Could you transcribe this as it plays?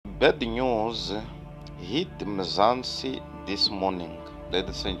Bad news hit Mzansi this morning.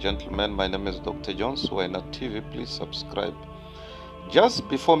 Ladies and gentlemen, my name is Dr. Jones. Why not TV? Please subscribe. Just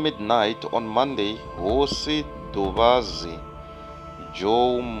before midnight on Monday, Hosi Duvazi,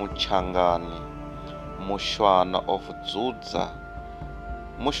 Joe Muchangani, Mushwana of Dzudza,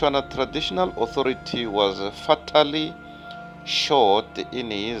 Mushwana Traditional Authority was fatally shot in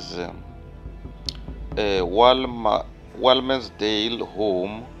his Walmersdale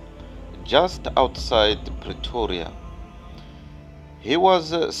home just outside Pretoria. He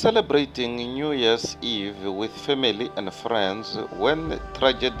was celebrating New Year's Eve with family and friends when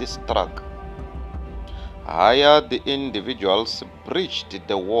tragedy struck. Hired individuals breached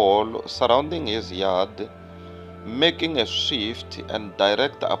the wall surrounding his yard, making a swift and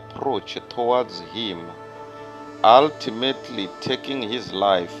direct approach towards him, ultimately taking his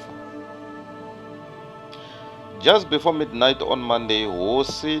life. Just before midnight on Monday,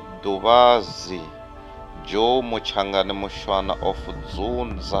 Hosi Duvazi, Joe Muchangani Mushwana of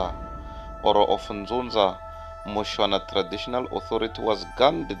Ndzudza Mushwana Traditional Authority was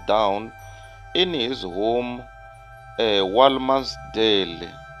gunned down in his home, Walmersdale,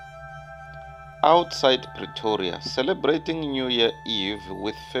 outside Pretoria, celebrating New Year Eve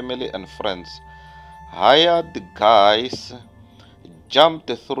with family and friends. Hired guys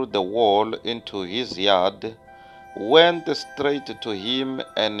jumped through the wall into his yard, went straight to him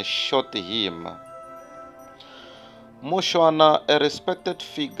and shot him. Mushwana, a respected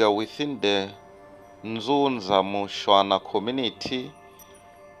figure within the Ndzudza Mushwana community,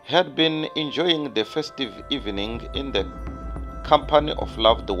 had been enjoying the festive evening in the company of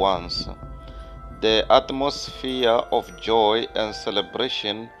loved ones. The atmosphere of joy and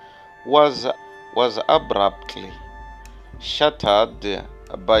celebration was abruptly shattered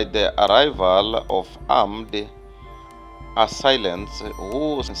by the arrival of armed assailants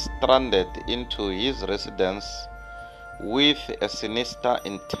who stranded into his residence with a sinister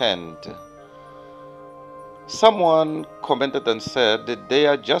intent. Someone commented and said, "They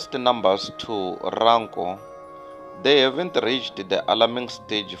are just numbers to Ranko. They haven't reached the alarming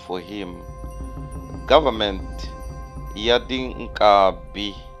stage for him. Government yadi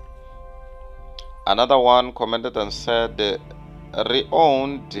nkabi." Another one commented and said,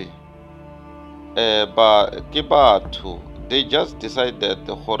 "Re-owned ba kibatu. They just decided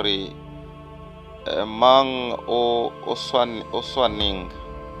hori mang o oswaning."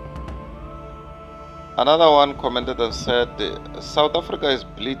 Another one commented and said, "South Africa is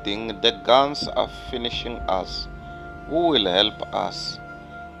bleeding. The guns are finishing us. Who will help us?"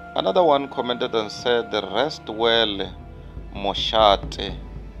 Another one commented and said, "Rest well, Moshate."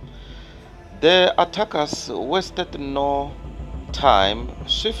 The attackers wasted no time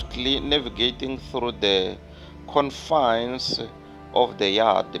swiftly navigating through the confines of the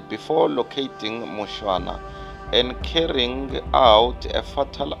yard before locating Mushwana and carrying out a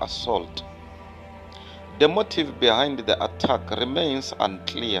fatal assault. The motive behind the attack remains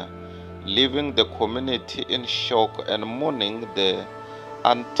unclear, leaving the community in shock and mourning the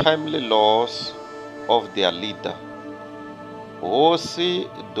untimely loss of their leader. Hosi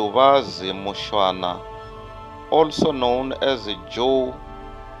Duvazi Mushwana, also known as Joe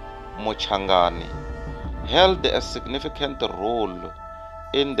Muchangani, held a significant role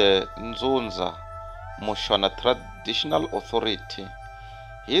in the Ndzudza Mushwana Traditional Authority.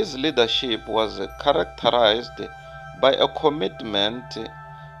 His leadership was characterized by a commitment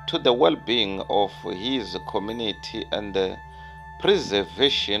to the well-being of his community and the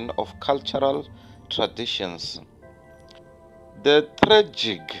preservation of cultural traditions. The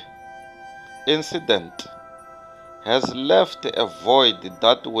tragic incident has left a void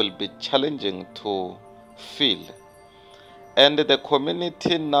that will be challenging to fill, and the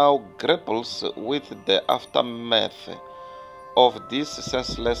community now grapples with the aftermath of this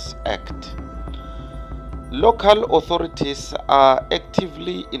senseless act. Local authorities are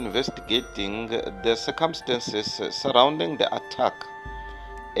actively investigating the circumstances surrounding the attack,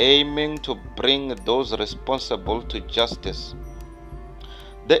 aiming to bring those responsible to justice.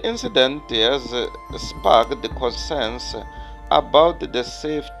 The incident has sparked concerns about the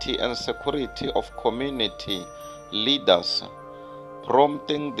safety and security of community leaders,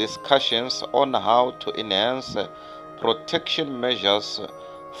 prompting discussions on how to enhance protection measures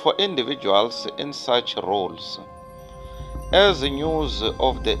for individuals in such roles. As news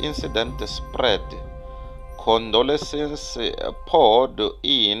of the incident spread, condolences poured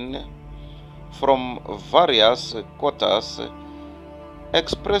in from various quarters,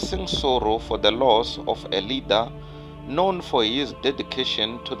 expressing sorrow for the loss of a leader known for his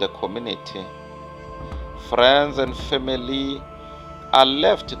dedication to the community. Friends and family are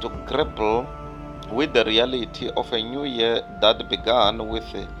left to grapple with the reality of a new year that began with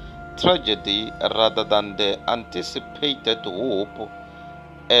tragedy rather than the anticipated hope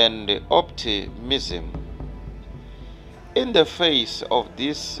and optimism. In the face of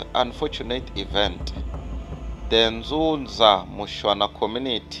this unfortunate event, the Nzunza Mushwana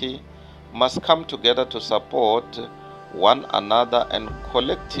community must come together to support one another and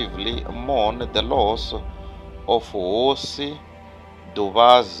collectively mourn the loss of Hosi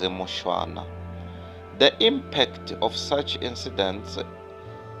Duvazi Mushwana. The impact of such incidents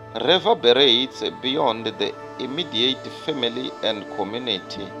reverberates beyond the immediate family and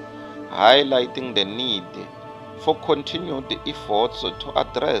community, highlighting the need for continued efforts to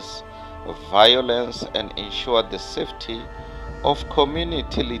address violence and ensure the safety of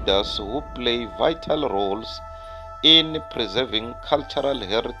community leaders who play vital roles in preserving cultural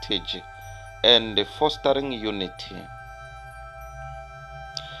heritage and fostering unity.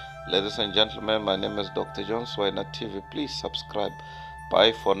 Ladies and gentlemen, my name is Dr. John Swiner TV. Please subscribe.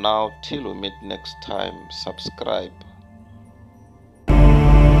 Bye for now. Till we meet next time. Subscribe.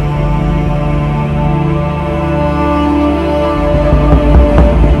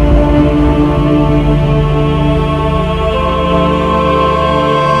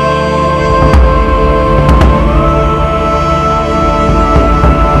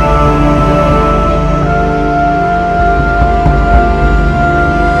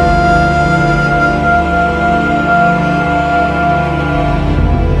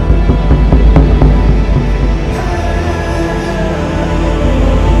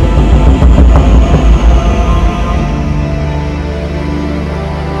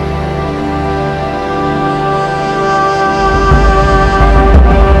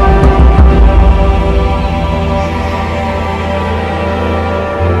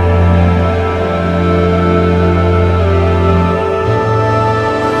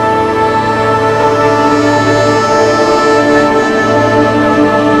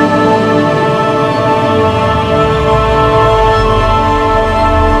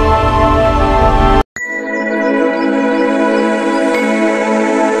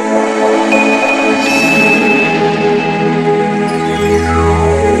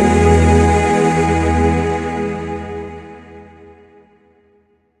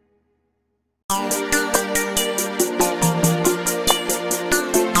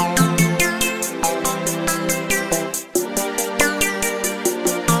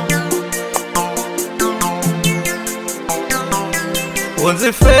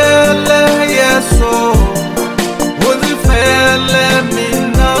 Unzifele Yesu, unzifele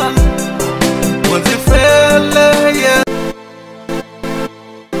mina, unzifele Yesu.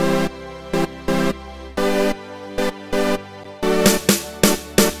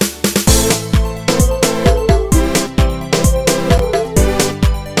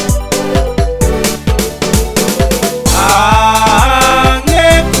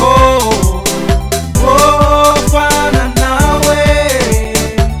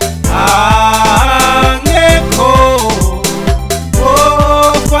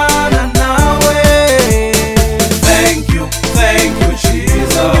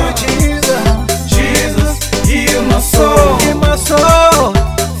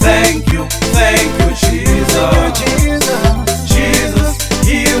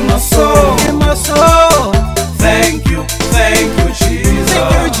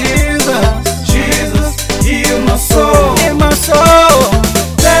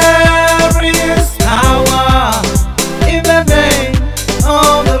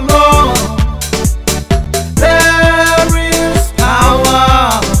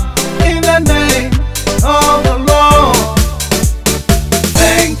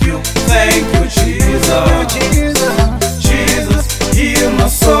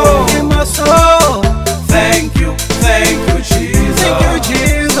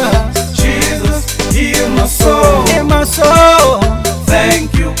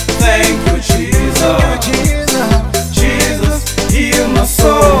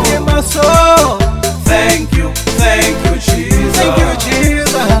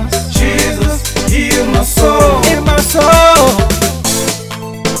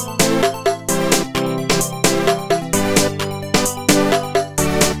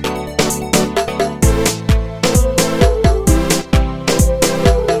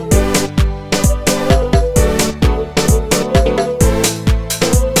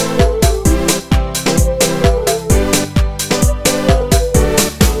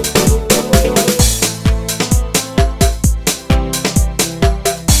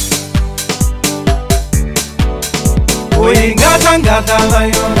 Ngata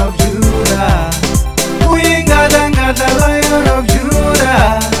Lion of Judah, we ngata Lion of Judah.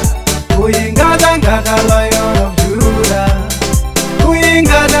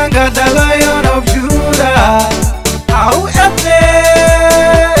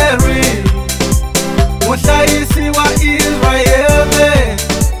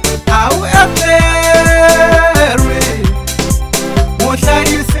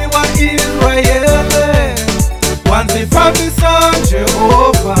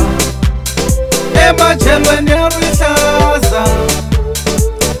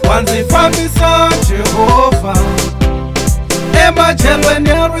 ndzi fambisa Jehova emajelweni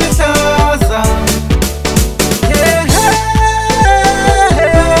ya rihlaza.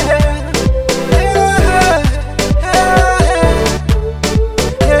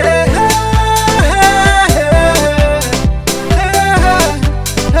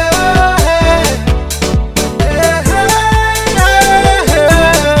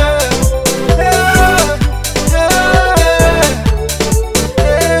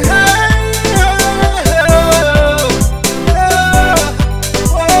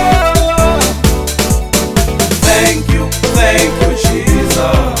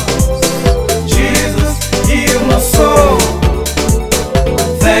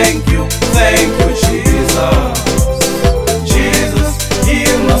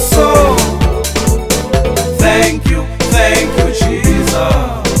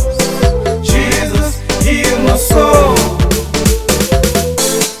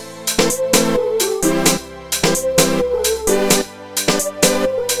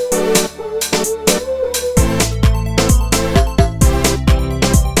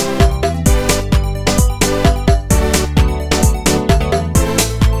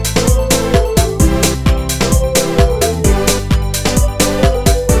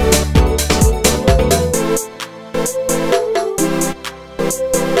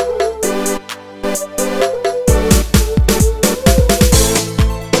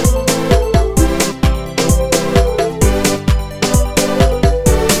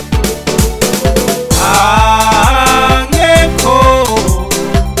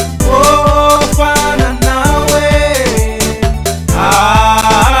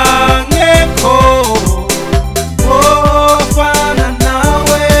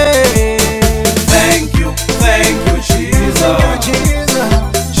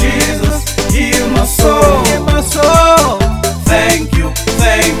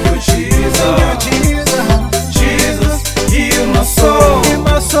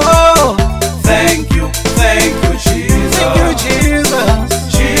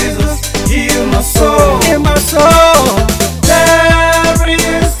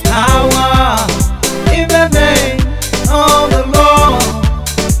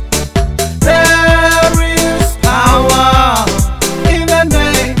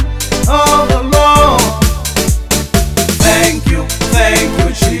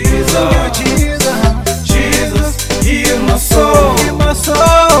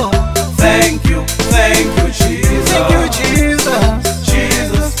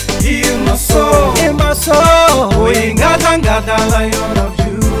 Lion.